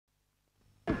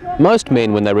Most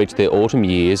men, when they reach their autumn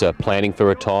years, are planning for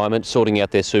retirement, sorting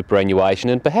out their superannuation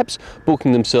and perhaps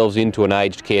booking themselves into an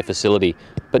aged care facility.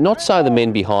 But not so the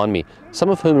men behind me, some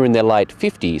of whom are in their late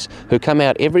 50s, who come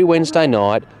out every Wednesday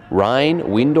night, rain,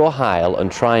 wind or hail,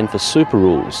 and train for Super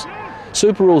Rules.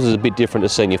 Super Rules is a bit different to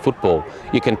senior football.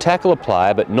 You can tackle a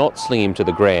player but not sling him to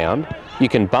the ground, you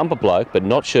can bump a bloke but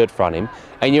not shirt front him,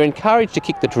 and you're encouraged to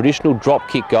kick the traditional drop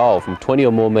kick goal from 20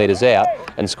 or more metres out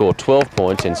and score 12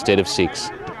 points instead of 6.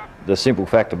 The simple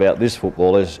fact about this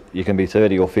football is you can be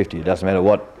 30 or 50, it doesn't matter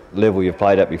what level you've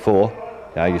played at before,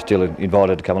 you're still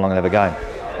invited to come along and have a game.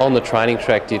 On the training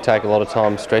track, do you take a lot of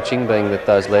time stretching, being that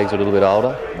those legs are a little bit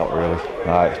older? Not really,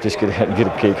 no, just get out and get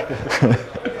a kick.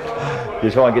 You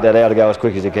try and get that out to go as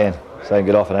quick as you can, so you can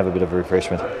get off and have a bit of a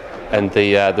refreshment. And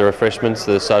the refreshments,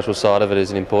 the social side of it, is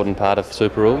an important part of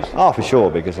Super Rules? Oh, for sure,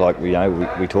 because like we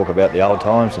talk about the old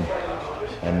times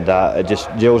and it just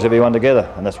gels everyone together,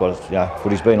 and that's what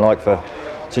footy's been like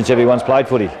since everyone's played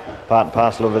footy. Part and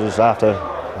parcel of it is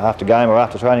after game or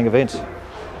after training events.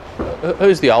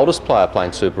 Who's the oldest player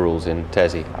playing Super Rules in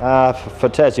Tassie? For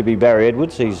Tassie it'd be Barry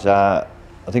Edwards. He's I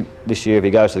think this year if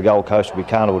he goes to the Gold Coast will be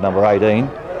Carnival number 18,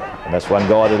 and that's one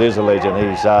guy that is a legend.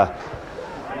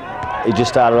 He just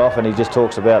started off and he just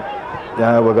talks about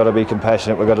we've got to be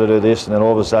compassionate, we've got to do this, and then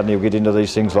all of a sudden you'll get into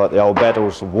these things like the old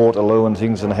battles of Waterloo and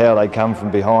things, and how they come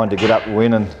from behind to get up and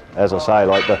win. And as I say,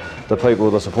 like the people,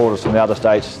 the supporters from the other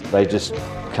states, they just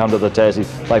come to the Tassie,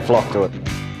 they flock to it.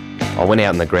 I went out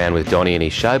on the ground with Donnie and he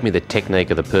showed me the technique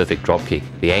of the perfect drop kick,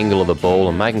 the angle of the ball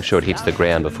and making sure it hits the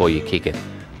ground before you kick it.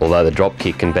 Although the drop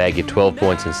kick can bag you 12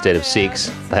 points instead of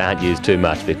 6, they aren't used too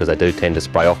much because they do tend to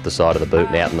spray off the side of the boot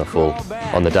and out in the full.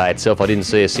 On the day itself I didn't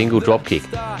see a single drop kick.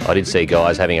 I did see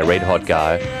guys having a red hot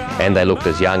go, and they looked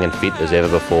as young and fit as ever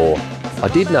before. I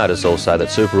did notice also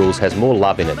that Super Rules has more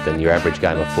love in it than your average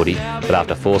game of footy, but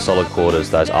after 4 solid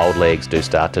quarters those old legs do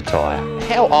start to tire.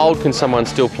 How old can someone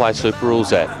still play Super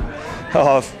Rules at?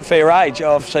 Oh, fair age.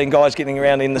 I've seen guys getting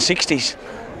around in the 60s,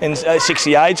 in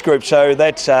 60 age group, so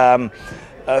that's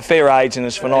fair age, and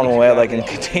it's phenomenal how they can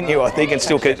continue, I think, and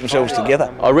still keep themselves together.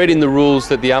 I read in the rules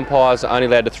that the umpires are only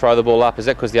allowed to throw the ball up. Is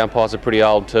that because the umpires are pretty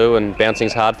old too and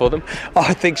bouncing's hard for them?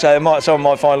 I think so. Someone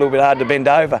might find it a little bit hard to bend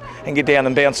over and get down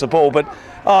and bounce the ball, but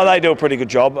they do a pretty good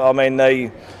job. I mean, they're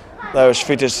as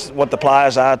fit as what the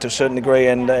players are to a certain degree,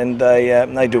 and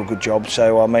they do a good job.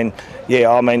 So I think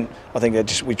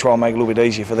we try and make it a little bit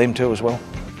easier for them too as well.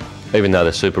 Even though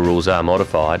the Super Rules are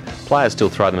modified, players still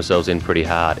throw themselves in pretty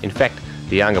hard. In fact,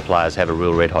 the younger players have a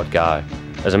real red-hot go.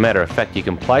 As a matter of fact, you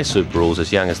can play Super Rules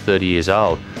as young as 30 years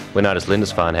old. We noticed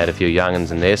Lindisfarne had a few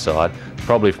young'uns in their side,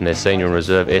 probably from their senior and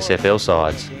reserve SFL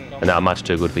sides, and they were much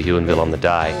too good for Huonville on the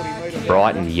day.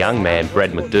 Brighton young man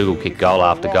Brad McDougall kicked goal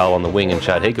after goal on the wing and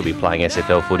showed he could be playing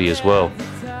SFL footy as well.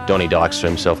 Donnie Dykes threw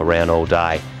himself around all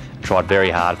day, tried very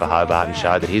hard for Hobart and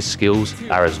showed that his skills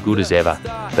are as good as ever,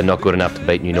 but not good enough to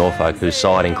beat New Norfolk, whose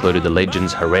side included the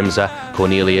legends Haremza,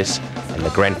 Cornelius and the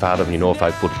grandfather of New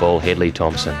Norfolk football, Headley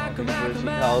Thompson.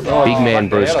 Big man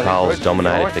Bruce Coles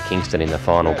dominated for Kingston in the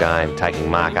final game, taking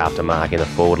mark after mark in the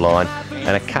forward line,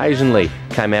 and occasionally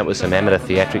came out with some amateur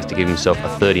theatrics to give himself a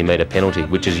 30-metre penalty,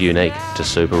 which is unique to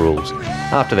Super Rules.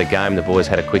 After the game, the boys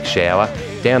had a quick shower,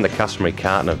 down the customary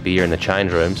carton of beer in the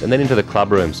change rooms, and then into the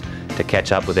club rooms to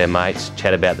catch up with their mates,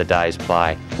 chat about the day's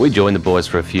play. We joined the boys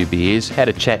for a few beers, had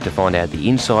a chat to find out the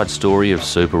inside story of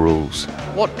Super Rules.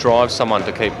 What drives someone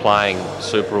to keep playing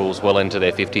Super Rules well into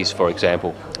their 50s, for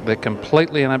example? They're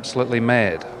completely and absolutely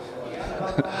mad.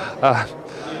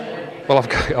 Well,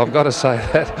 I've got to say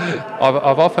that.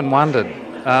 I've often wondered.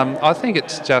 I think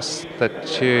it's just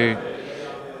that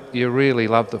you really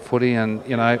love the footy, and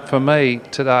for me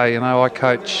today, I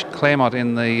coach Claremont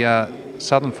in the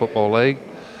Southern Football League,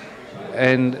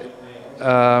 and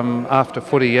after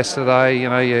footy yesterday,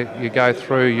 you go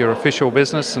through your official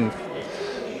business, and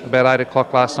about 8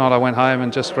 o'clock last night I went home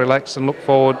and just relaxed and looked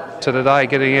forward to today,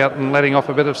 getting out and letting off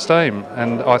a bit of steam.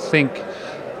 And I think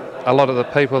a lot of the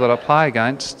people that I play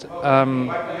against,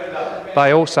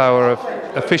 they also are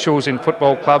officials in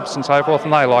football clubs and so forth,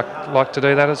 and they like to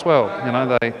do that as well.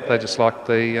 They just like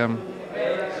the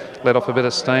let off a bit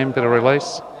of steam, bit of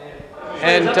release.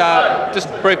 And just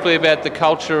briefly about the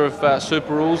culture of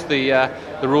Super Rules, the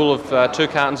rule of 2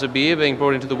 cartons of beer being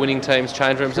brought into the winning team's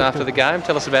change rooms after the game.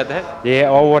 Tell us about that.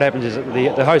 Yeah, well, what happens is that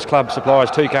the host club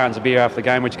supplies 2 cartons of beer after the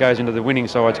game, which goes into the winning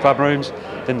side's club rooms.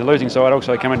 Then the losing side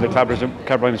also come into the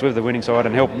club rooms with the winning side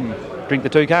and help them drink the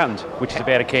 2 cartons, which is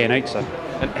about a can each. So.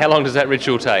 And how long does that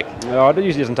ritual take? It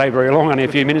usually doesn't take very long, only a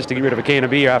few minutes to get rid of a can of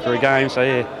beer after a game. So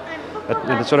yeah,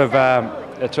 it sort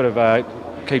of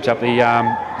keeps up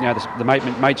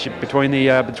the mateship between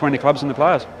the clubs and the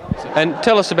players. And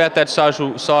tell us about that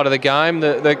social side of the game,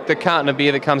 the carton of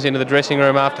beer that comes into the dressing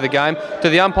room after the game. Do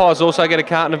the umpires also get a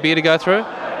carton of beer to go through?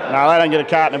 No, they don't get a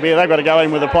carton of beer. They've got to go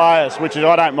in with the players, which is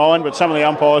I don't mind, but some of the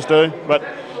umpires do. But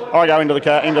I go into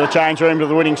the change room to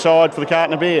the winning side for the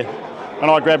carton of beer, and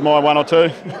I grab my one or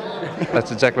two.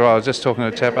 That's exactly right. I was just talking to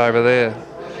a chap over there,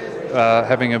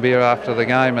 having a beer after the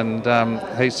game, and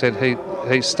he said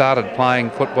he started playing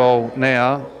football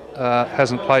now,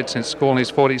 hasn't played since school, and he's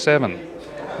 47.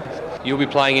 You'll be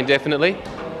playing indefinitely?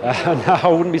 No, I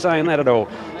wouldn't be saying that at all.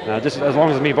 Just as long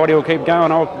as my body will keep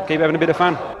going, I'll keep having a bit of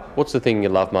fun. What's the thing you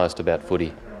love most about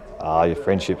footy? Your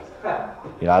friendship.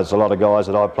 You know, there's a lot of guys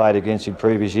that I've played against in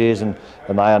previous years, and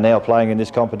they are now playing in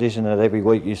this competition, and every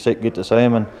week you get to see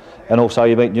them, and also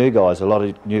you meet new guys, a lot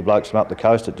of new blokes from up the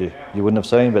coast that you wouldn't have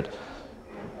seen, but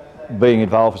being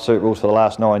involved with Super Rules for the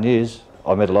last 9 years,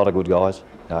 I've met a lot of good guys.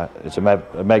 It's a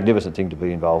magnificent thing to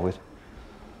be involved with.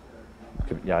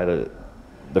 You know,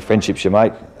 the friendships you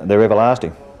make, they're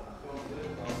everlasting.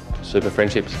 Super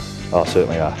friendships? Oh,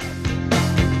 certainly are.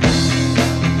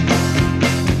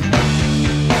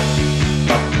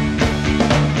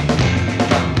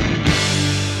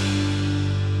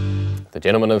 The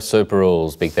gentlemen of Super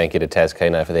Rules. Big thank you to Tas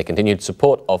Keno for their continued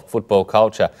support of football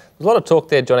culture. There's a lot of talk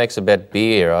there, John X, about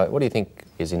beer. What do you think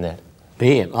is in that?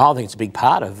 Beer. I think it's a big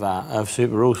part of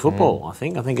Super Rules football. I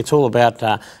think it's all about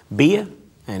beer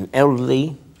and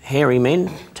elderly, hairy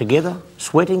men together,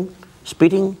 sweating,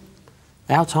 spitting,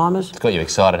 Alzheimer's. It's got you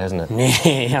excited, hasn't it?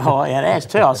 Yeah, it has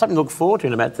too. It's something to look forward to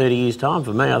in about 30 years' time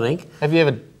for me, I think. Have you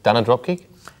ever done a drop kick?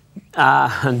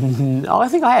 I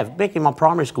think I have, back in my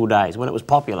primary school days when it was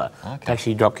popular to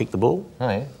actually drop kick the ball. Oh,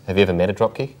 yeah. Have you ever met a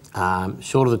drop kick?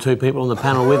 Short of the two people on the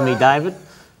panel with me, David.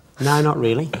 No, not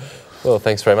really. Well,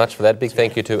 thanks very much for that. Big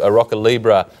thank you to Arocka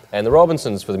Libra and the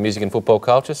Robinsons for the music and football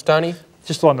culture. Stoney?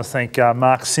 Just like to thank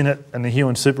Mark Sinnott and the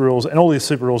Hugh Super Rules and all the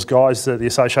Super Rules guys. The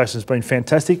association has been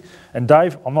fantastic. And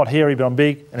Dave, I'm not hairy, but I'm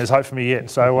big, and there's hope for me yet.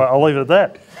 So I'll leave it at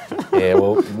that. Yeah,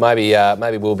 well,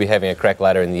 maybe we'll be having a crack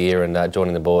later in the year and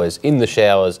joining the boys in the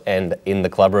showers and in the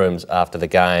club rooms after the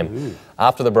game.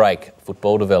 After the break,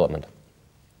 football development.